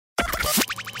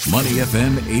Money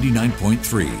FM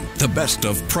 89.3, the best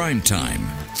of prime time.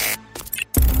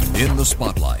 In the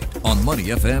spotlight on Money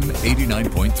FM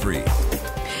 89.3.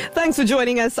 Thanks for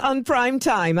joining us on Prime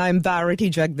Time. I'm Bharati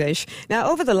Jagdish.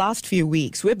 Now, over the last few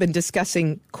weeks, we've been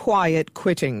discussing quiet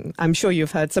quitting. I'm sure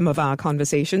you've heard some of our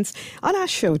conversations. On our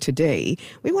show today,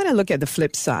 we want to look at the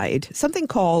flip side, something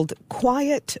called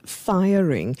quiet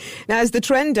firing. Now, as the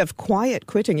trend of quiet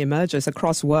quitting emerges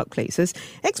across workplaces,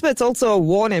 experts also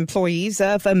warn employees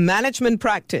of a management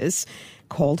practice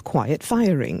called quiet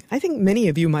firing. I think many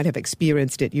of you might have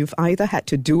experienced it. You've either had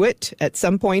to do it at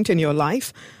some point in your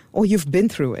life, or you've been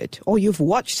through it, or you've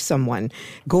watched someone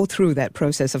go through that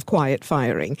process of quiet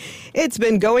firing. It's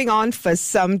been going on for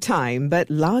some time, but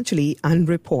largely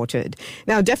unreported.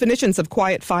 Now, definitions of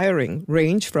quiet firing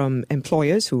range from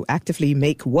employers who actively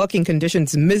make working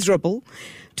conditions miserable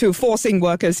to forcing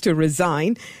workers to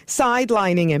resign,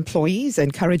 sidelining employees,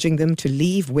 encouraging them to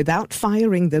leave without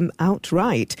firing them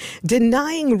outright,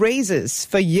 denying raises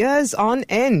for years on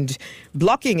end,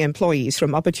 blocking employees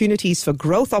from opportunities for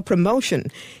growth or promotion,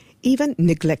 even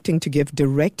neglecting to give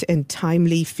direct and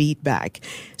timely feedback.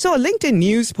 So a LinkedIn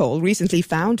news poll recently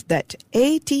found that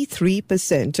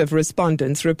 83% of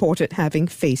respondents reported having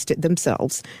faced it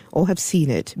themselves or have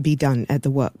seen it be done at the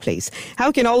workplace.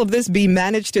 How can all of this be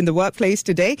managed in the workplace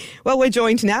today? Well, we're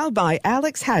joined now by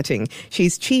Alex Hatting.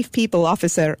 She's Chief People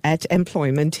Officer at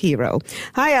Employment Hero.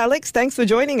 Hi, Alex. Thanks for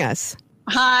joining us.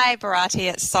 Hi, Bharati.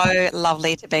 It's so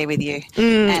lovely to be with you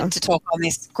and to talk on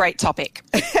this great topic.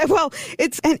 Well,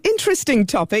 it's an interesting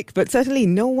topic, but certainly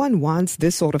no one wants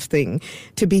this sort of thing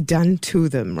to be done to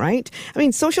them, right? I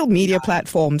mean, social media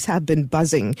platforms have been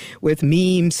buzzing with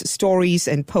memes, stories,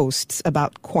 and posts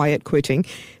about quiet quitting.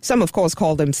 Some, of course,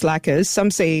 call them slackers.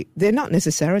 Some say they're not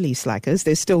necessarily slackers.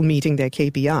 They're still meeting their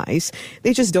KPIs.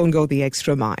 They just don't go the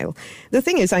extra mile. The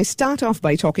thing is, I start off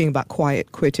by talking about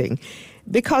quiet quitting,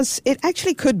 because it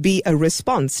actually could be a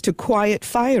response to quiet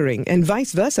firing and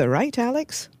vice versa, right,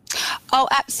 Alex? Oh,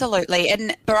 absolutely.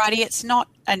 And Bharati, it's not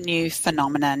a new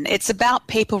phenomenon. It's about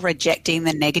people rejecting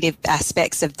the negative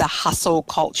aspects of the hustle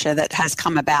culture that has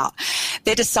come about.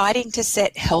 They're deciding to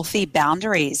set healthy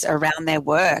boundaries around their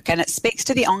work. And it speaks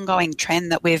to the ongoing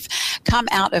trend that we've come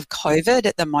out of COVID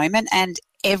at the moment, and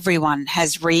everyone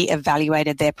has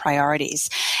reevaluated their priorities.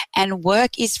 And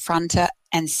work is front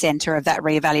and center of that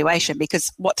reevaluation,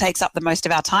 because what takes up the most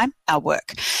of our time? Our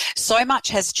work. So much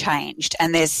has changed,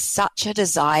 and there's such a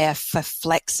desire for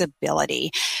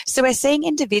flexibility. So we're seeing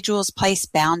individuals place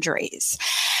boundaries,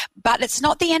 but it's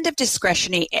not the end of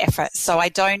discretionary effort. So I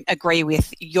don't agree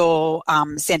with your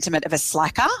sentiment of a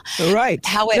slacker. Right.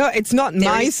 However, no, it's not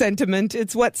my sentiment.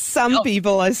 It's what some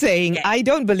people are saying. Yeah. I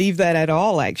don't believe that at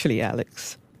all, actually,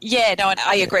 Alex. Yeah, no, and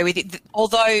I agree with you.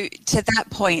 Although to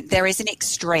that point, there is an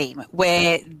extreme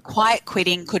where quiet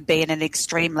quitting could be at an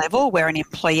extreme level where an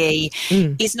employee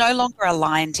is no longer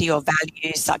aligned to your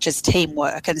values, such as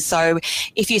teamwork. And so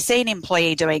if you see an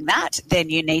employee doing that,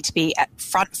 then you need to be at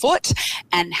front foot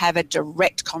and have a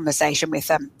direct conversation with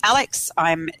them. Alex,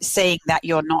 I'm seeing that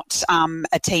you're not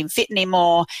a team fit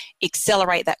anymore.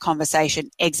 Accelerate that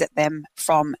conversation, exit them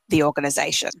from the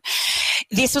organisation.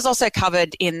 This was also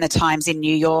covered in the Times in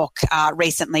New York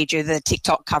recently due to the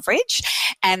TikTok coverage,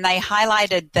 and they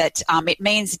highlighted that it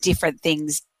means different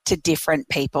things to different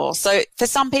people. So for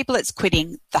some people, it's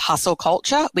quitting the hustle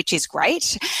culture, which is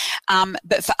great,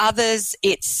 but for others,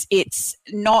 it's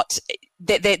not.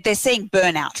 They're seeing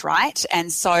burnout, right?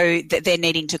 And so they're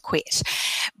needing to quit.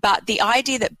 But the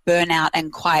idea that burnout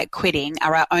and quiet quitting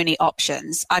are our only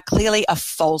options are clearly a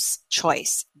false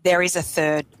choice. There is a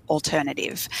third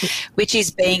alternative, which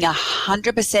is being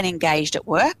 100% engaged at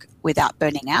work without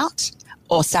burning out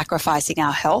or sacrificing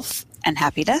our health and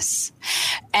happiness,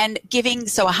 and giving,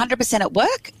 so 100% at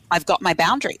work, I've got my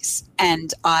boundaries,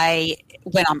 and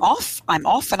when I'm off,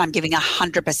 and I'm giving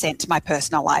 100% to my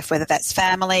personal life, whether that's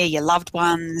family, your loved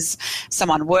ones,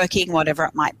 someone working, whatever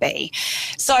it might be.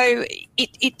 So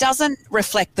it doesn't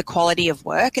reflect the quality of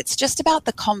work. It's just about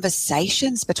the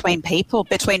conversations between people,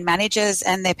 between managers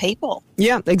and their people.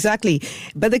 Yeah, exactly.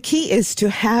 But the key is to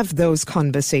have those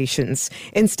conversations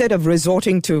instead of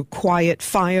resorting to quiet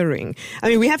firing. I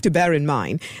mean, we have to bear in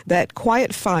mind that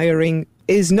quiet firing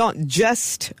is not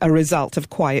just a result of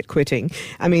quiet quitting.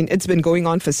 I mean, it's been going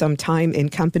on for some time in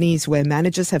companies where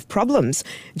managers have problems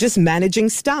just managing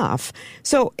staff.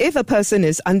 So if a person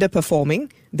is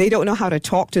underperforming, they don't know how to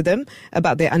talk to them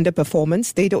about their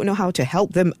underperformance. They don't know how to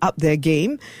help them up their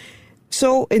game.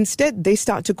 So instead, they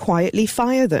start to quietly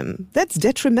fire them. That's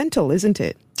detrimental, isn't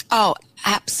it? Oh,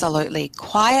 absolutely.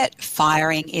 Quiet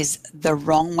firing is the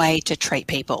wrong way to treat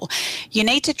people. You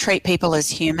need to treat people as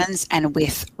humans and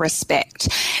with respect.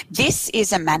 This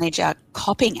is a manager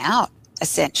copping out.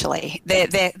 Essentially,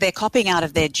 they're copping out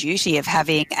of their duty of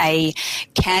having a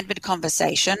candid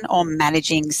conversation or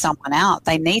managing someone out.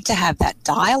 They need to have that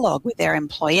dialogue with their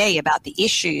employee about the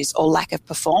issues or lack of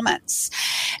performance.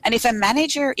 And if a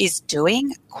manager is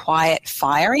doing quiet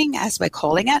firing, as we're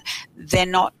calling it, they're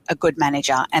not a good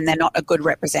manager and they're not a good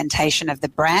representation of the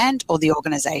brand or the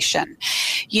organisation.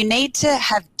 You need to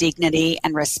have dignity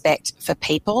and respect for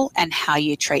people and how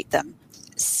you treat them.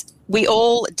 We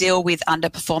all deal with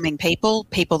underperforming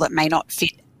people that may not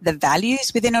fit the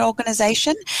values within an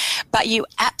organisation, but you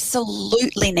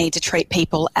absolutely need to treat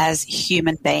people as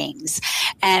human beings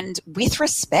and with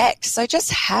respect. So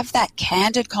just have that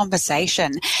candid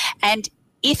conversation. And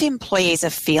if employees are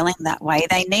feeling that way,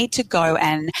 they need to go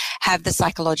and have the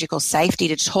psychological safety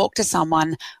to talk to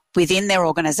someone within their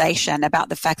organisation about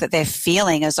the fact that they're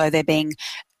feeling as though they're being,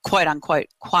 quote unquote,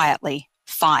 quietly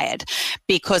fired,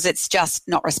 because it's just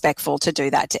not respectful to do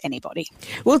that to anybody.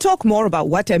 We'll talk more about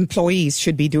what employees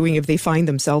should be doing if they find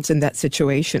themselves in that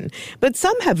situation. But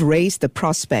some have raised the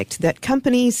prospect that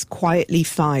companies quietly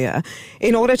fire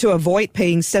in order to avoid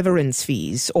paying severance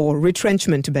fees or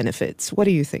retrenchment benefits. What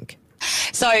do you think?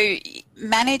 So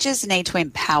managers need to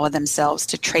empower themselves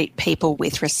to treat people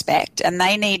with respect, and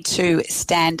they need to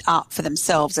stand up for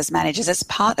themselves as managers. It's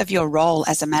part of your role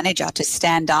as a manager to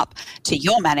stand up to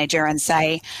your manager and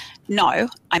say, no,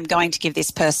 I'm going to give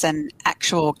this person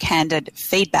actual candid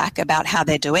feedback about how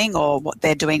they're doing or what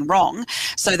they're doing wrong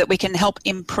so that we can help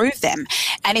improve them.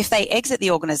 And if they exit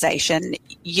the organisation,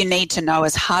 you need to know,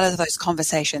 as hard as those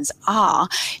conversations are,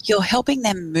 you're helping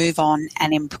them move on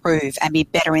and improve and be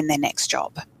better in their next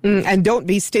job. And don't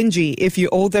be stingy. If you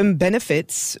owe them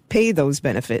benefits, pay those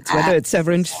benefits, whether it's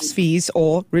severance fees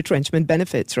or retrenchment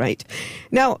benefits, right?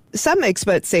 Now, some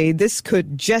experts say this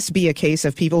could just be a case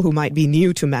of people who might be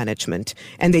new to management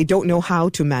and they don't know how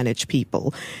to manage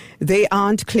people. They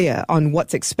aren't clear on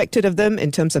what's expected of them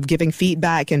in terms of giving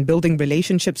feedback and building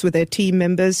relationships with their team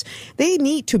members. They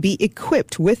need to be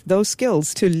equipped with those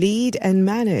skills to lead and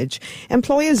manage.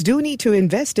 Employers do need to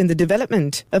invest in the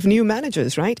development of new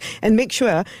managers, right? And make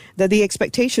sure that the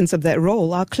expectations of that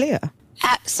role are clear.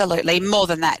 Absolutely. More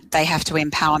than that, they have to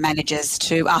empower managers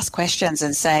to ask questions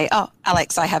and say, oh,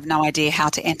 Alex, I have no idea how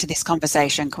to enter this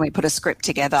conversation. Can we put a script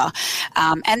together?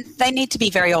 And they need to be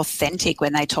very authentic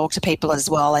when they talk to people as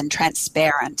well, and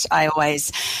transparent. I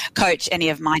always coach any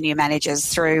of my new managers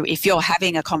through, if you're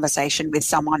having a conversation with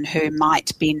someone who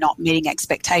might be not meeting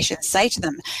expectations, say to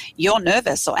them, you're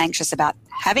nervous or anxious about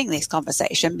having this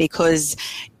conversation because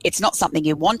it's not something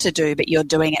you want to do, but you're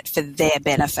doing it for their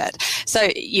benefit. So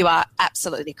you are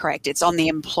absolutely correct. It's on the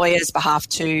employer's behalf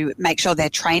to make sure they're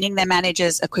training their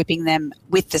managers, equipping them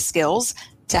with the skills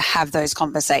to have those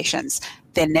conversations.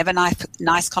 They're never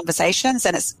nice conversations,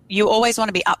 and you always want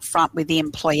to be upfront with the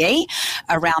employee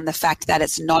around the fact that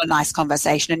it's not a nice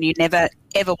conversation, and you never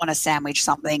ever want to sandwich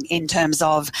something in terms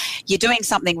of, you're doing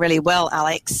something really well,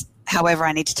 Alex. However,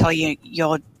 I need to tell you,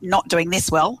 you're not doing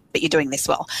this well, but you're doing this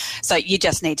well. So you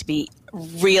just need to be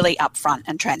really upfront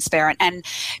and transparent and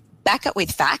back it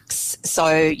with facts.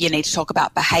 So you need to talk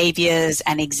about behaviours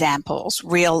and examples,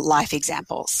 real life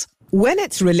examples. When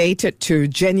it's related to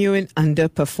genuine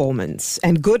underperformance,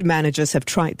 and good managers have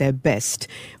tried their best,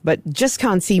 but just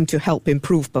can't seem to help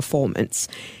improve performance,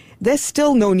 there's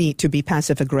still no need to be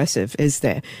passive-aggressive, is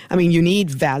there? I mean, you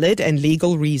need valid and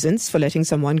legal reasons for letting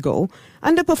someone go.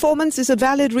 Underperformance is a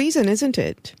valid reason, isn't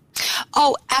it?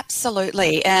 Oh,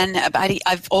 absolutely. And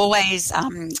I've always,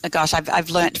 I've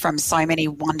learnt from so many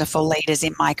wonderful leaders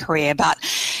in my career, but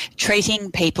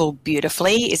treating people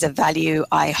beautifully is a value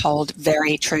I hold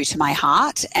very true to my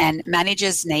heart. And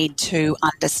managers need to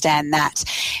understand that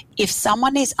if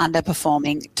someone is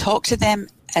underperforming, talk to them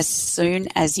as soon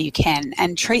as you can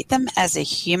and treat them as a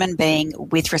human being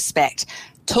with respect.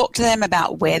 Talk to them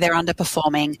about where they're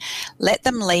underperforming. Let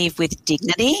them leave with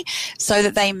dignity so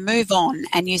that they move on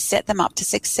and you set them up to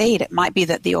succeed. It might be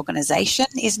that the organisation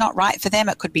is not right for them.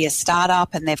 It could be a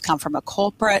startup and they've come from a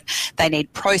corporate. They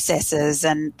need processes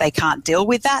and they can't deal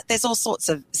with that. There's all sorts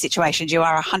of situations. You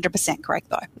are 100% correct,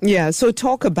 though. Yeah, so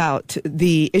talk about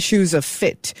the issues of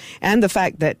fit and the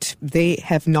fact that they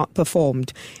have not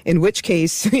performed, in which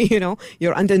case,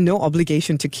 you're under no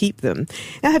obligation to keep them.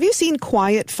 Now, have you seen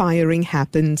quiet firing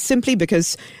happen simply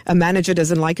because a manager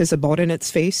doesn't like a subordinate's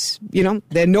face? There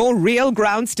are no real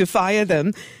grounds to fire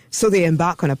them, so they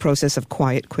embark on a process of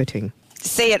quiet quitting.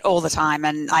 see it all the time,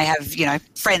 and I have,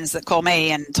 friends that call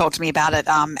me and talk to me about it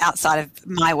outside of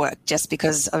my work just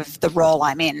because of the role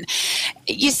I'm in.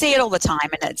 You see it all the time,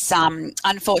 and it's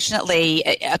unfortunately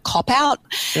a cop-out.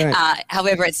 Right.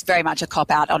 However, it's very much a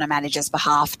cop-out on a manager's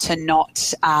behalf to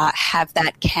not have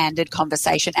that candid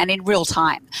conversation and in real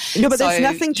time. No, but there's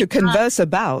nothing to converse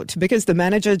about because the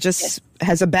manager just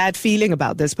has a bad feeling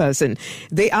about this person.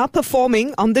 They are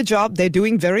performing on the job. They're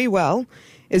doing very well.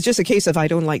 It's just a case of I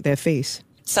don't like their face.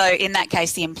 So in that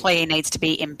case, the employee needs to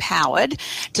be empowered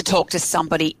to talk to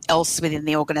somebody else within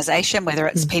the organisation, whether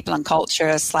it's people and culture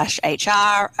 /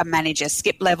 HR, a manager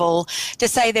skip level, to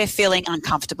say they're feeling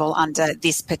uncomfortable under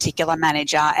this particular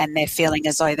manager and they're feeling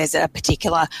as though there's a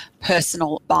particular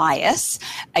personal bias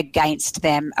against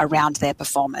them around their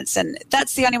performance. And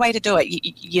that's the only way to do it.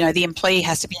 The employee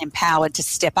has to be empowered to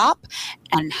step up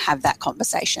and have that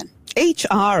conversation.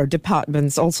 HR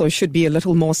departments also should be a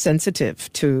little more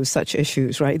sensitive to such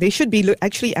issues, right? They should be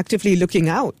actually actively looking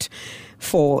out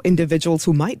for individuals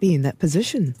who might be in that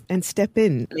position and step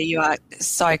in. You are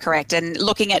so correct. And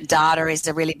looking at data is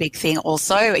a really big thing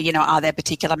also. Are there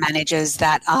particular managers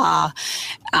that are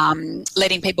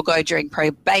letting people go during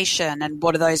probation, and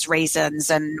what are those reasons,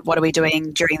 and what are we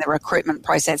doing during the recruitment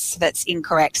process that's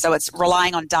incorrect? So it's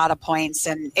relying on data points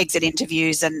and exit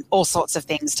interviews and all sorts of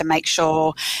things to make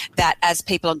sure that as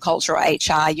people and culture or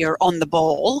HR, you're on the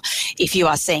ball if you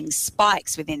are seeing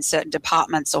spikes within certain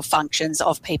departments or functions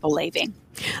of people leaving.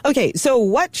 Okay, so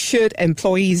what should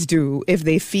employees do if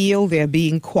they feel they're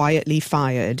being quietly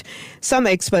fired? Some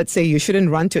experts say you shouldn't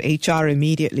run to HR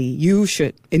immediately. You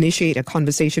should initiate a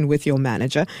conversation with your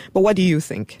manager. But what do you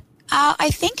think? I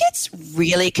think it's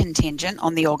really contingent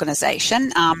on the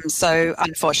organisation. So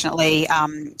unfortunately,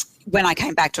 when I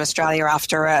came back to Australia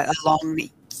after a long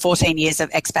 14 years of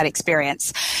expat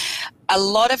experience,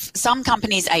 some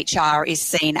companies' HR is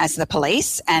seen as the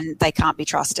police and they can't be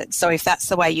trusted. So if that's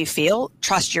the way you feel,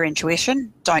 trust your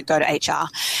intuition, don't go to HR.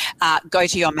 Go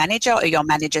to your manager or your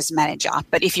manager's manager.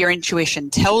 But if your intuition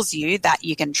tells you that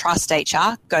you can trust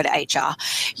HR, go to HR.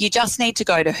 You just need to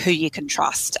go to who you can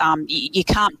trust. You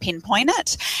can't pinpoint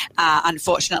it.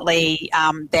 Unfortunately,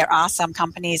 there are some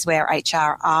companies where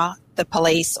HR are the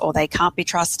police or they can't be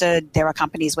trusted. There are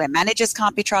companies where managers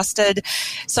can't be trusted.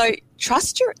 So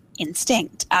trust your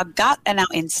instinct. Our gut and our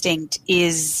instinct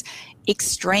is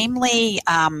extremely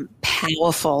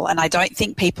powerful, and I don't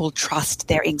think people trust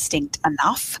their instinct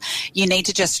enough. You need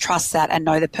to just trust that and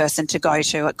know the person to go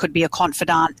to. It could be a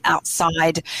confidant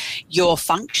outside your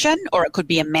function, or it could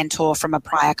be a mentor from a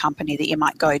prior company that you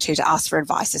might go to ask for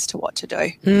advice as to what to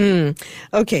do.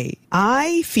 Okay,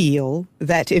 I feel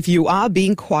that if you are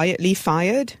being quietly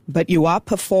fired, but you are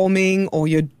performing or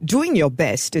you're doing your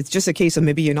best, it's just a case of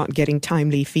maybe you're not getting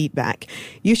timely feedback,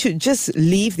 you should just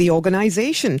leave the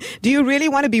organization. Do you really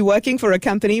want to be working for a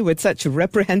company with such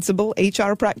reprehensible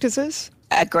HR practices?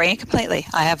 Agree completely.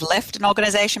 I have left an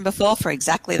organisation before for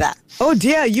exactly that. Oh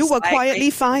dear, you were quietly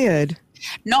fired.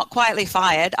 Not quietly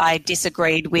fired. I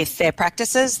disagreed with their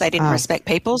practices. They didn't respect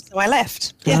people, so I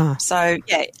left. Yeah. So,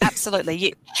 yeah,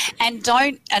 absolutely. And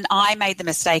I made the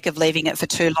mistake of leaving it for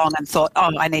too long and thought,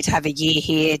 I need to have a year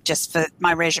here just for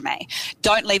my resume.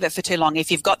 Don't leave it for too long.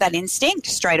 If you've got that instinct,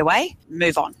 straight away,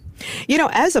 move on.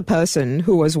 As a person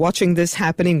who was watching this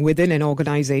happening within an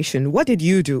organization, what did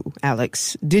you do,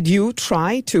 Alex? Did you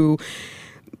try to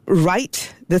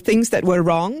right the things that were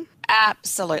wrong?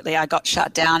 Absolutely. I got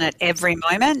shut down at every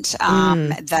moment.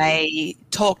 They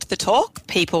talked the talk.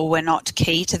 People were not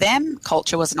key to them.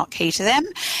 Culture was not key to them.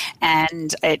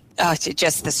 And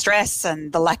just the stress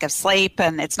and the lack of sleep,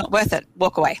 and it's not worth it.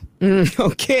 Walk away.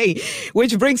 Okay.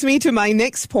 Which brings me to my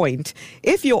next point.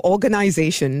 If your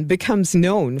organization becomes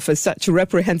known for such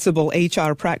reprehensible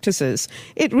HR practices,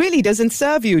 it really doesn't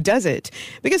serve you, does it?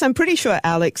 Because I'm pretty sure,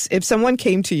 Alex, if someone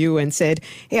came to you and said,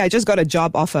 hey, I just got a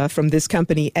job offer from this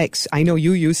company X, I know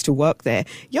you used to work there,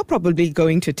 you're probably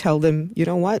going to tell them, you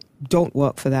know what, don't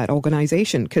work for that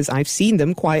organization, because I've seen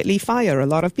them quietly fire a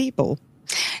lot of people.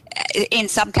 In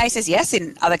some cases, yes.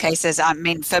 In other cases,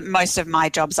 for most of my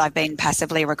jobs, I've been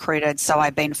passively recruited, so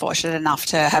I've been fortunate enough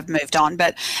to have moved on.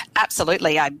 But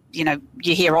absolutely, you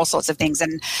hear all sorts of things,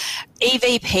 and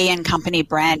EVP and company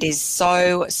brand is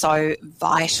so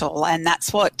vital, and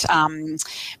that's what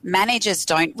managers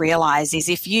don't realise is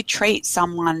if you treat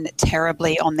someone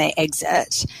terribly on their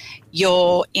exit,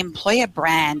 your employer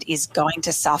brand is going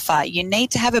to suffer. You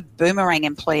need to have a boomerang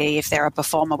employee if they're a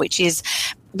performer, which is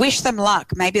wish them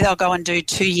luck. Maybe they'll go and do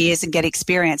 2 years and get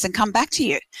experience and come back to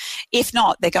you. If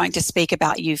not, they're going to speak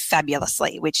about you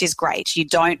fabulously, which is great. You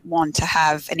don't want to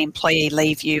have an employee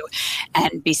leave you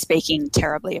and be speaking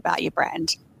terribly about your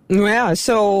brand. Yeah,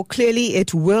 so clearly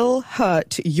it will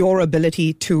hurt your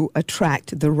ability to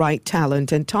attract the right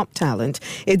talent and top talent.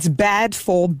 It's bad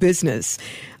for business.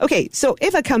 Okay, so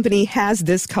if a company has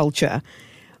this culture,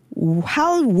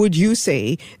 how would you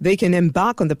say they can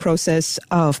embark on the process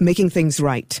of making things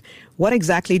right? What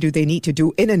exactly do they need to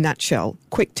do in a nutshell?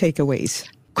 Quick takeaways.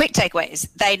 Quick takeaways.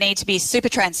 They need to be super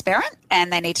transparent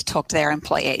and they need to talk to their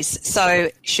employees. So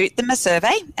shoot them a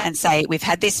survey and say, we've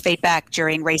had this feedback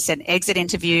during recent exit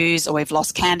interviews or we've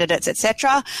lost candidates,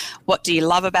 etc. What do you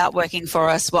love about working for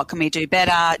us? What can we do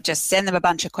better? Just send them a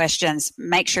bunch of questions.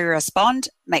 Make sure you respond.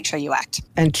 Make sure you act.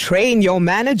 And train your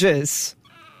managers.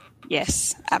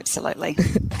 Yes, absolutely.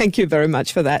 Thank you very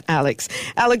much for that, Alex.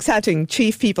 Alex Hatting,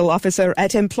 Chief People Officer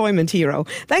at Employment Hero.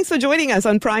 Thanks for joining us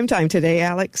on Primetime today,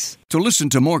 Alex. To listen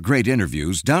to more great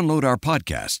interviews, download our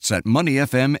podcasts at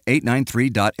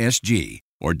moneyfm893.sg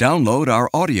or download our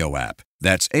audio app.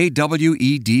 That's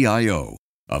AWEDIO.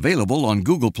 Available on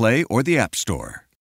Google Play or the App Store.